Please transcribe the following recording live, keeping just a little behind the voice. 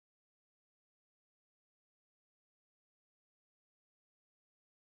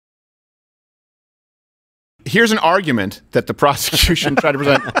here's an argument that the prosecution tried to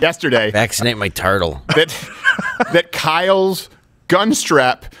present yesterday. Vaccinate my turtle. That Kyle's gun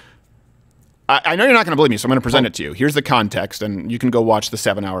strap. I know you're not going to believe me, so I'm going to present it to you. Here's the context, and you can go watch the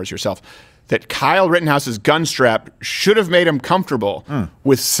 7 hours yourself. That Kyle Rittenhouse's gun strap should have made him comfortable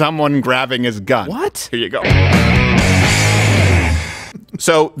with someone grabbing his gun. What? Here you go.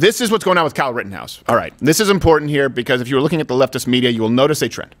 So this is what's going on with Kyle Rittenhouse. All right. This is important here because if you were looking at the leftist media, you will notice a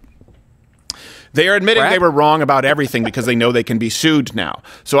trend. They are admitting they were wrong about everything because they know they can be sued now.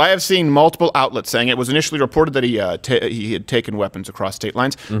 So I have seen multiple outlets saying it was initially reported that he had taken weapons across state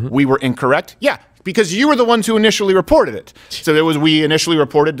lines. We were incorrect. Yeah, because you were the ones who initially reported it. So we initially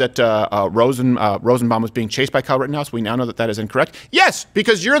reported that Rosenbaum was being chased by Kyle Rittenhouse. We now know that that is incorrect. Yes,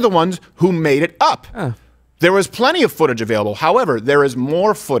 because you're the ones who made it up. There was plenty of footage available. However, there is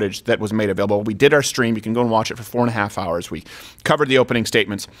more footage that was made available. We did our stream. You can go and watch it for 4.5 hours. We covered the opening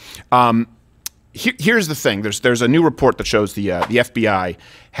statements. Here's the thing. There's a new report that shows the FBI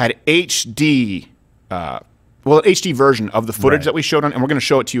had HD, HD version of the footage that we showed on, and we're going to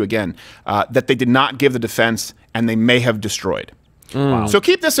show it to you again, that they did not give the defense and they may have destroyed. Wow. So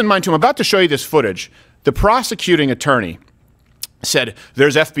keep this in mind, too. I'm about to show you this footage. The prosecuting attorney said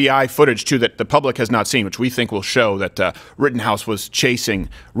there's FBI footage, too, that the public has not seen, which we think will show that Rittenhouse was chasing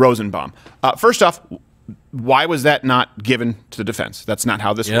Rosenbaum. First off, why was that not given to the defense? That's not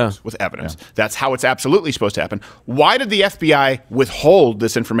how this works with evidence. That's how it's absolutely supposed to happen. Why did the FBI withhold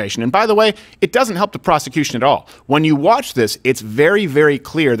this information? And by the way, it doesn't help the prosecution at all. When you watch this, it's very, very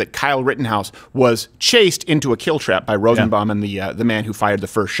clear that Kyle Rittenhouse was chased into a kill trap by Rosenbaum and the man who fired the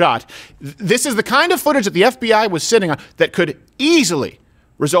first shot. This is the kind of footage that the FBI was sitting on that could easily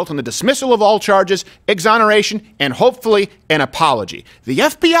result in the dismissal of all charges, exoneration, and hopefully an apology. The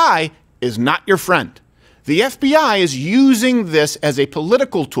FBI is not your friend. The FBI is using this as a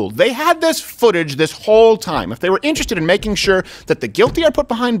political tool. They had this footage this whole time. If they were interested in making sure that the guilty are put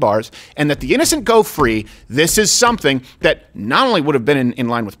behind bars and that the innocent go free, this is something that not only would have been in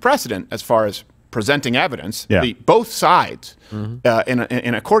line with precedent as far as presenting evidence, both sides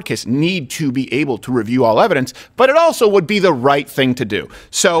in a court case need to be able to review all evidence, but it also would be the right thing to do.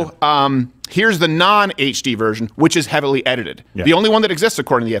 So here's the non-HD version, which is heavily edited. The only one that exists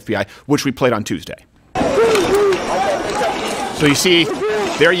according to the FBI, which we played on Tuesday. So you see,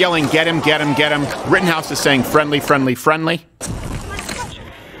 they're yelling, get him, get him, get him. Rittenhouse is saying friendly, friendly, friendly.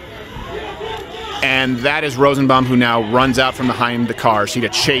 And that is Rosenbaum, who now runs out from behind the car to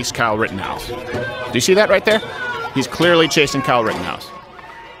chase Kyle Rittenhouse. Do you see that right there? He's clearly chasing Kyle Rittenhouse.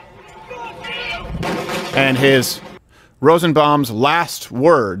 And Rosenbaum's last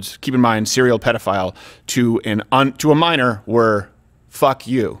words, keep in mind, serial pedophile, to a minor were, fuck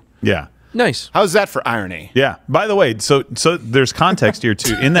you. Yeah. Nice. How's that for irony? Yeah. By the way, so there's context here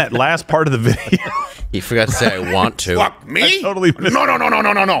too. In that last part of the video, he forgot to say I want to. Fuck me? I totally missed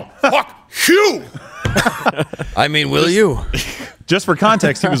No. Fuck you. I mean, will you? Just for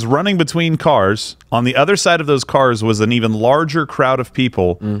context, he was running between cars. On the other side of those cars was an even larger crowd of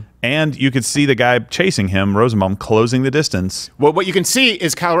people, and you could see the guy chasing him, Rosenbaum, closing the distance. Well, what you can see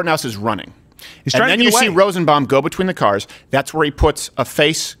is Kyle Rittenhouse is running. And then you see Rosenbaum go between the cars. That's where he puts a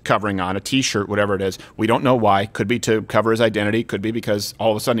face covering on, a T-shirt, whatever it is. We don't know why. Could be to cover his identity. Could be because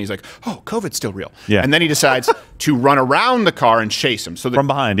all of a sudden he's like, oh, COVID's still real. Yeah. And then he decides to run around the car and chase him. So from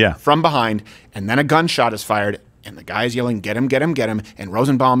behind, yeah. From behind. And then a gunshot is fired. And the guy is yelling, get him, get him, get him. And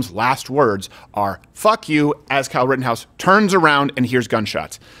Rosenbaum's last words are, fuck you, as Kyle Rittenhouse turns around and hears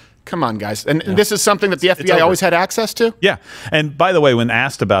gunshots. Come on, guys. And this is something that the FBI always had access to? Yeah. And by the way, when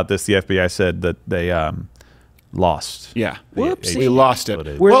asked about this, the FBI said that they lost. Yeah. Whoops. We lost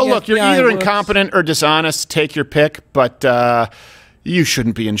it. Well, look, you're either incompetent or dishonest. Take your pick. But you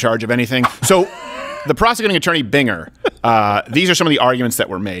shouldn't be in charge of anything. So the prosecuting attorney, Binger, these are some of the arguments that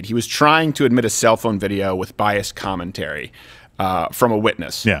were made. He was trying to admit a cell phone video with biased commentary from a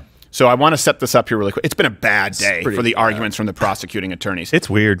witness. Yeah. So I want to set this up here really quick. It's been a bad day for the arguments from the prosecuting attorneys. It's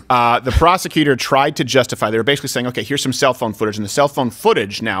weird. The prosecutor tried to justify. They were basically saying, okay, here's some cell phone footage. And the cell phone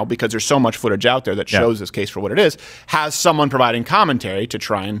footage now, because there's so much footage out there that shows this case for what it is, has someone providing commentary to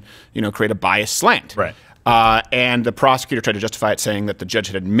try and create a biased slant. Right. And the prosecutor tried to justify it, saying that the judge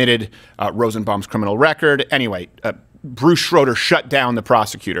had admitted Rosenbaum's criminal record. Anyway, Bruce Schroeder shut down the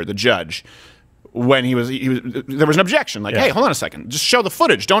prosecutor, the judge, when there was an objection, like, hey, hold on a second, just show the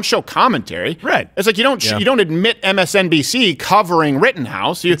footage, don't show commentary. Right. It's like you don't admit MSNBC covering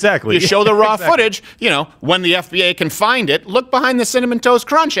Rittenhouse. You show the raw footage. When the FBA can find it, look behind the Cinnamon Toast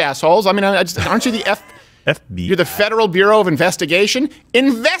Crunch, assholes. I mean, aren't you the FBI? You're the Federal Bureau of Investigation.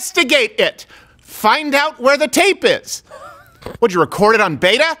 Investigate it. Find out where the tape is. Would you record it on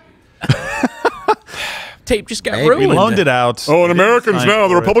beta? tape just got We ruined. loaned it out. Oh, and Americans Sign now, the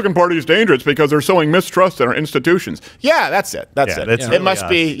for it. Republican Party is dangerous because they're sowing mistrust in our institutions. Yeah, that's it. That's Yeah, it. that's It really must us.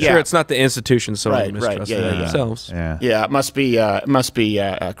 be. Yeah, Sure, it's not the institution so Right, mistrust right, yeah, in yeah, yeah. themselves. Yeah. yeah. It must be.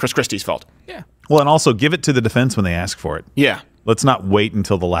 Chris Christie's fault. Yeah. Well, and also give it to the defense when they ask for it. Yeah. Let's not wait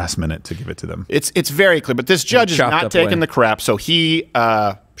until the last minute to give it to them. It's very clear, but this judge is chopped not up taking way. the crap, so he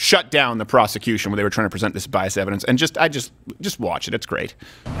shut down the prosecution when they were trying to present this bias evidence. And just watch it; it's great.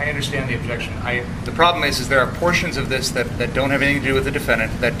 I understand the objection. The problem is there are portions of this that don't have anything to do with the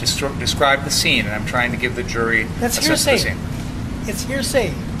defendant that describe the scene, and I'm trying to give the jury That's a sense of the hearsay. scene. It's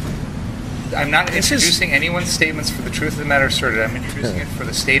hearsay. I'm not introducing anyone's statements for the truth of the matter asserted. I'm introducing it for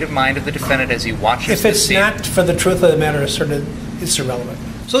the state of mind of the defendant as he watches If the it's scene. not for the truth of the matter asserted, it's irrelevant.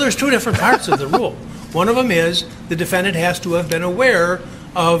 So there's two different parts of the rule. One of them is the defendant has to have been aware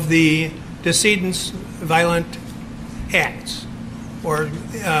of the decedent's violent acts or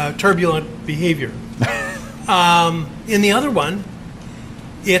turbulent behavior. In the other one,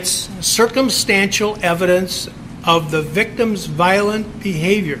 it's circumstantial evidence of the victim's violent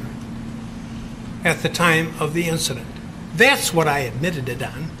behavior at the time of the incident. That's what I admitted it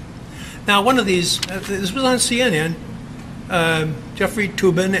on. Now, one of these, this was on CNN, Jeffrey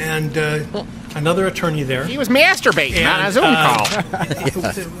Toobin and another attorney there. He was masturbating on a Zoom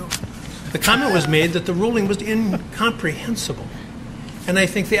call. The comment was made that the ruling was incomprehensible. And I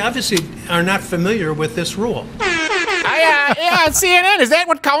think they obviously are not familiar with this rule. Yeah, CNN. Is that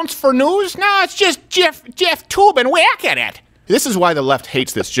what counts for news? No, it's just Jeff Toobin. Whack at it. This is why the left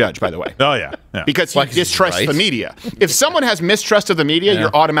hates this judge, by the way. Oh, yeah. Because he Why, 'cause he's distrusts right? the media. If someone has mistrust of the media,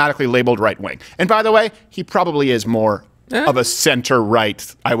 you're automatically labeled right wing. And by the way, he probably is more of a center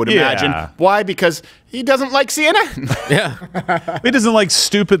right, I would imagine. Yeah. Why? Because he doesn't like CNN. Yeah. He doesn't like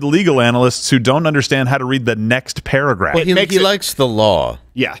stupid legal analysts who don't understand how to read the next paragraph. Well, he makes it- likes the law.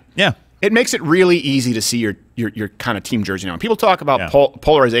 Yeah. Yeah. It makes it really easy to see your kind of team jersey now. When people talk about Yeah.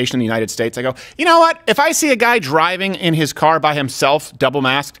 polarization in the United States, I go, you know what? If I see a guy driving in his car by himself, double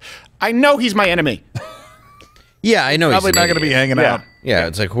masked, I know he's my enemy. Yeah, I know. Probably he's not an going to be idiot. hanging Yeah. out. Yeah,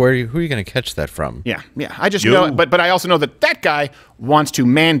 it's like who are you going to catch that from? Yeah, yeah. I just Yo. know, but I also know that that guy wants to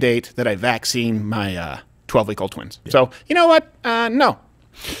mandate that I vaccine my 12-week-old twins. So you know what? No.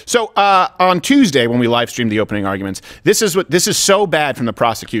 So on Tuesday, when we live streamed the opening arguments, this is so bad from the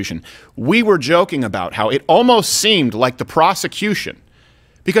prosecution. We were joking about how it almost seemed like the prosecution,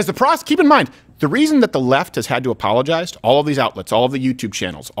 because keep in mind, the reason that the left has had to apologize to all of these outlets, all of the YouTube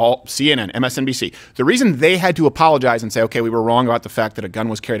channels, all CNN, MSNBC, the reason they had to apologize and say, okay, we were wrong about the fact that a gun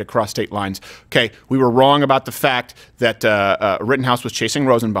was carried across state lines. Okay, we were wrong about the fact that Rittenhouse was chasing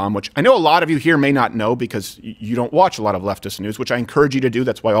Rosenbaum, which I know a lot of you here may not know because you don't watch a lot of leftist news, which I encourage you to do.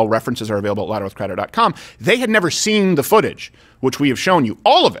 That's why all references are available at louderwithcrowder.com. They had never seen the footage, which we have shown you,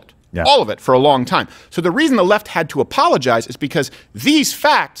 all of it. Yeah. All of it for a long time. So the reason the left had to apologize is because these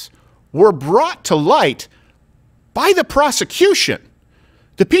facts were brought to light by the prosecution.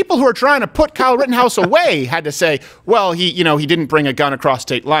 The people who are trying to put Kyle Rittenhouse away had to say, well, he didn't bring a gun across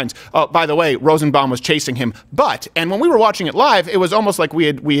state lines. Oh, by the way, Rosenbaum was chasing him. And when we were watching it live, it was almost like we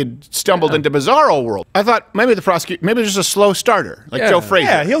had stumbled into bizarro world. I thought maybe maybe just a slow starter, like Joe Frazier.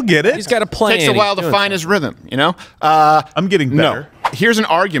 Yeah, he'll get it. He's got a plan. Takes a while to find his rhythm, you know? I'm getting better. No. Here's an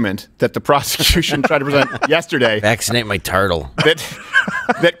argument that the prosecution tried to present yesterday. Vaccinate my turtle.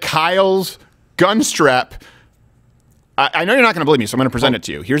 that Kyle's gun strap. I know you're not going to believe me, so I'm going to present it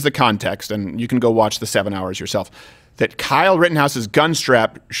to you. Here's the context, and you can go watch the 7 hours yourself. That Kyle Rittenhouse's gun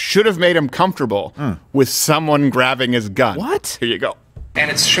strap should have made him comfortable with someone grabbing his gun. What? Here you go.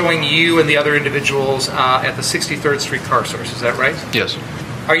 And it's showing you and the other individuals at the 63rd Street car source. Is that right? Yes.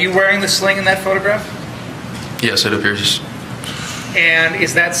 Are you wearing the sling in that photograph? Yes, it appears. And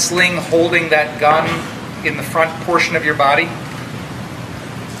is that sling holding that gun in the front portion of your body?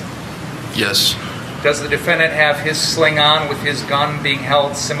 Yes. Does the defendant have his sling on with his gun being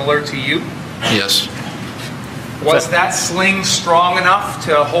held similar to you? Yes. Was that sling strong enough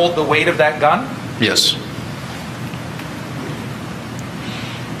to hold the weight of that gun? Yes.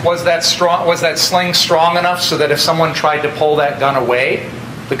 Was that sling strong enough so that if someone tried to pull that gun away,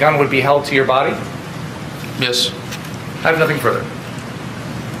 the gun would be held to your body? Yes. I have nothing further.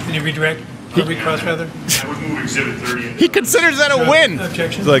 Can you redirect? Or recross, rather? I would move Exhibit 30. He considers that a win.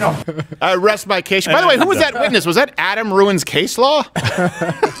 Objection? Like, I rest my case. By the way, who was that witness? Was that Adam Ruin's case law?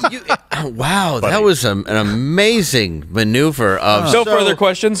 Wow, that was an amazing maneuver of. No further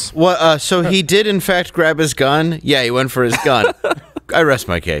questions? Well, so he did in fact grab his gun. Yeah, he went for his gun. I rest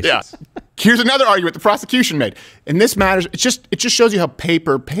my case. Yeah. Here's another argument the prosecution made. And this matters. It just shows you how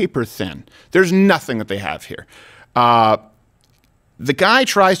paper thin. There's nothing that they have here. The guy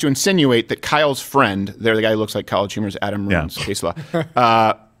tries to insinuate that Kyle's friend, there the guy who looks like College Humor's Adam Ruins case law,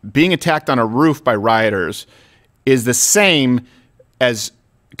 being attacked on a roof by rioters is the same as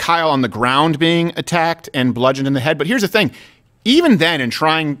Kyle on the ground being attacked and bludgeoned in the head. But here's the thing. Even then, in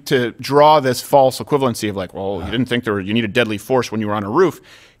trying to draw this false equivalency of like, well, you didn't think you needed deadly force when you were on a roof,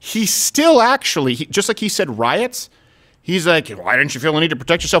 he still actually, just like he said riots, he's like, why didn't you feel the need to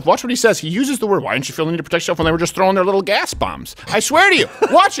protect yourself? Watch what he says. He uses the word, why didn't you feel the need to protect yourself when they were just throwing their little gas bombs? I swear to you.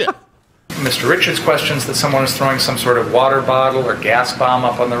 Watch it. Mr. Richards questions that someone is throwing some sort of water bottle or gas bomb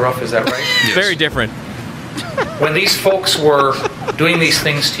up on the roof. Is that right? Yes. Very different. When these folks were doing these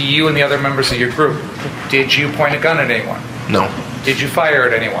things to you and the other members of your group, did you point a gun at anyone? No. Did you fire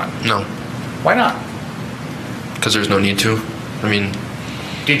at anyone? No. Why not? Because there's no need to. I mean,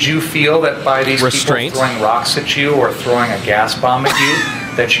 did you feel that by these Restraint? people throwing rocks at you or throwing a gas bomb at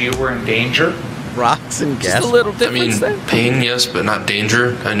you, that you were in danger? Rocks and gas. Just a little I difference mean, there. pain, yes, but not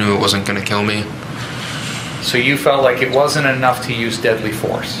danger. I knew it wasn't going to kill me. So you felt like it wasn't enough to use deadly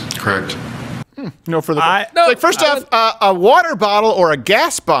force? Correct. No further. It's No, like, first off, a water bottle or a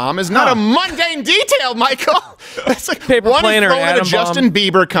gas bomb is not a mundane detail, Michael. It's like Paper one plane is or thrown at a atom Justin bomb.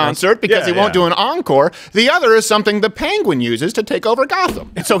 Bieber concert because he won't do an encore. The other is something the Penguin uses to take over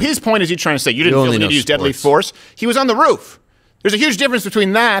Gotham. So his point is he's trying to say you didn't feel only the need know to use deadly sports. force. He was on the roof. There's a huge difference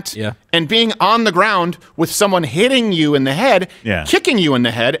between that and being on the ground with someone hitting you in the head, kicking you in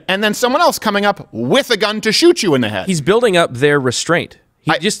the head, and then someone else coming up with a gun to shoot you in the head. He's building up their restraint.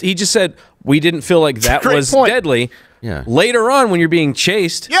 He just said we didn't feel like that was deadly. Yeah. Later on, when you're being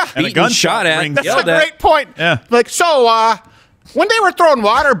chased, And a beaten, gunshot shot at, rings That's yelled a at. great point. Yeah. Like, so, when they were throwing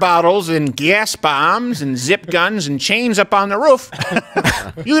water bottles and gas bombs and zip guns and chains up on the roof,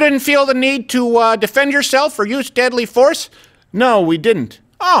 you didn't feel the need to defend yourself or use deadly force? No, we didn't.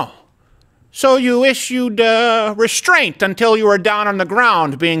 Oh. So you issued restraint until you were down on the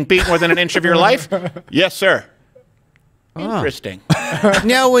ground being beaten within an inch of your life? Yes, sir. Interesting.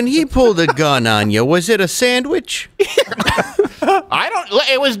 Now, when he pulled a gun on you, was it a sandwich?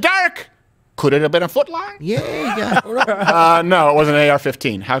 It was dark. Could it have been a foot long? Yeah. No, it wasn't an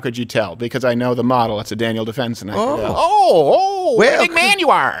AR-15. How could you tell? Because I know the model. It's a Daniel Defense. And Oh. What a Well, big man you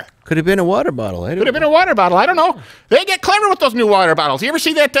are. Could have been a water bottle. Could have been a water bottle. I don't know. They get clever with those new water bottles. You ever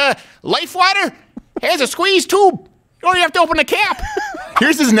see that Life Water? Has a squeeze tube. You don't even have to open the cap.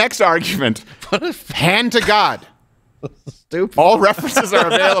 Here's his next argument. Hand to God. Stupid. All references are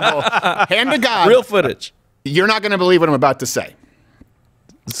available. Hand to God. Real footage. You're not going to believe what I'm about to say.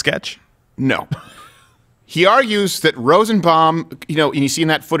 Sketch. No. He argues that Rosenbaum, and you see in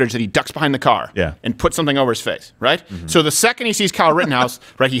that footage that he ducks behind the car and puts something over his face, right? So the second he sees Kyle Rittenhouse,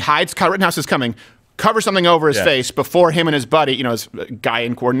 right, he hides Kyle Rittenhouse is coming, covers something over his face before him and his buddy, his guy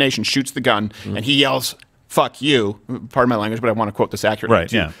in coordination, shoots the gun, and he yells, fuck you. Pardon my language, but I want to quote this accurately. Right,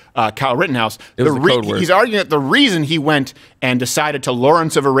 too. Kyle Rittenhouse. It was the code word. He's arguing that the reason he went and decided to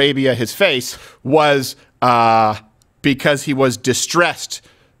Lawrence of Arabia his face was because he was distressed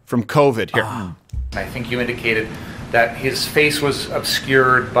from COVID here. I think you indicated that his face was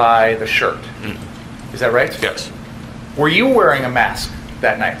obscured by the shirt. Is that right? Yes. Were you wearing a mask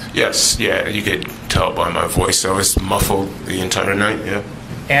that night? Yes, yeah, you could tell by my voice. I was muffled the entire night, yeah.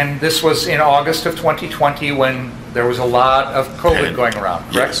 And this was in August of 2020 when there was a lot of COVID And- going around,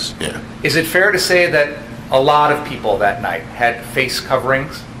 correct? Yes, yeah. Is it fair to say that a lot of people that night had face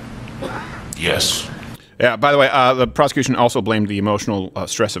coverings? Yes. Yeah, by the way, the prosecution also blamed the emotional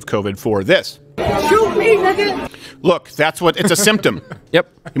stress of COVID for this. Shoot me, nigga! Look, it's a symptom.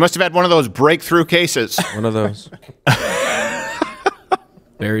 Yep. You must have had one of those breakthrough cases. One of those.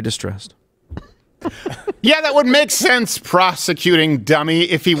 Very distressed. Yeah, that would make sense, prosecuting dummy,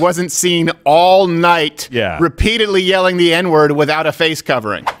 if he wasn't seen all night repeatedly yelling the N-word without a face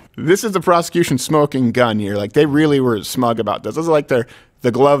covering. This is the prosecution smoking gun here. Like, they really were smug about this. This is like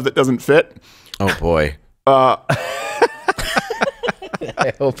the glove that doesn't fit. Oh, boy.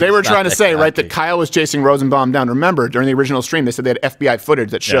 They were trying to say, right, that Kyle was chasing Rosenbaum down. Remember, during the original stream, they said they had FBI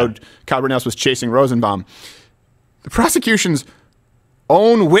footage that showed Kyle Rittenhouse was chasing Rosenbaum. The prosecution's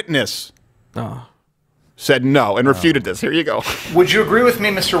own witness said no and refuted this. Here you go. Would you agree with me,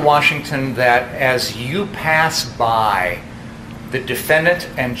 Mr. Washington, that as you pass by the defendant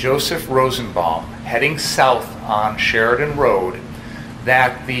and Joseph Rosenbaum heading south on Sheridan Road,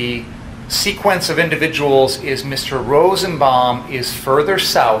 that the sequence of individuals is Mr. Rosenbaum is further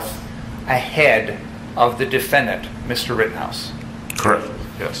south ahead of the defendant, Mr. Rittenhouse? Correct,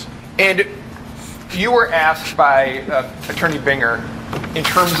 yes. And you were asked by Attorney Binger in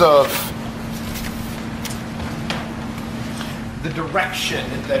terms of the direction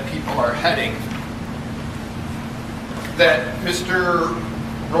that people are heading. that Mr.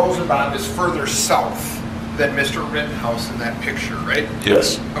 Rosenbaum is further south than Mr. Rittenhouse in that picture, right?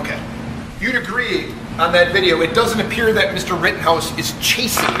 Yes. Okay. You'd agree on that video, it doesn't appear that Mr. Rittenhouse is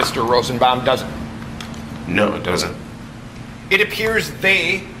chasing Mr. Rosenbaum, does it? No, it doesn't. It appears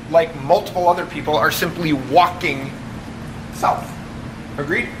they, like multiple other people, are simply walking south.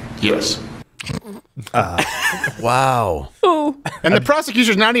 Agreed? Yes. Wow. And the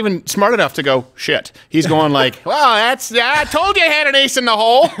prosecutor's not even smart enough to go, shit. He's going like, well, I told you I had an ace in the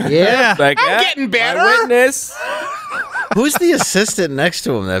hole. Yeah. Like, I'm getting better. Witness. Who's the assistant next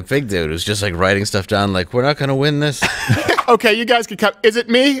to him? That big dude who's just like writing stuff down. Like, we're not going to win this. Okay, you guys can come. Is it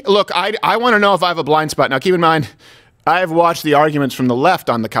me? Look, I want to know if I have a blind spot. Now, keep in mind, I've watched the arguments from the left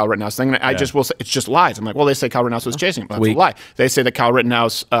on the Kyle Rittenhouse thing, and I just will say it's just lies. I'm like, well, they say Kyle Rittenhouse was chasing him. Well, that's a lie. They say that Kyle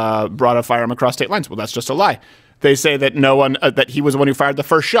Rittenhouse brought a firearm across state lines. Well, that's just a lie. They say that that he was the one who fired the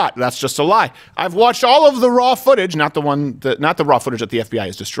first shot. That's just a lie. I've watched all of the raw footage, not the raw footage that the FBI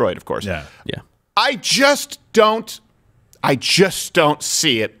has destroyed, of course. Yeah. I just don't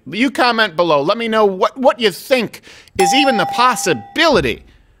see it. You comment below. Let me know what you think is even the possibility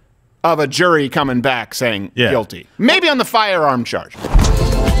of a jury coming back saying guilty. Maybe on the firearm charge.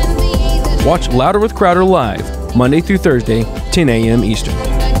 Watch Louder with Crowder live, Monday through Thursday, 10 a.m. Eastern.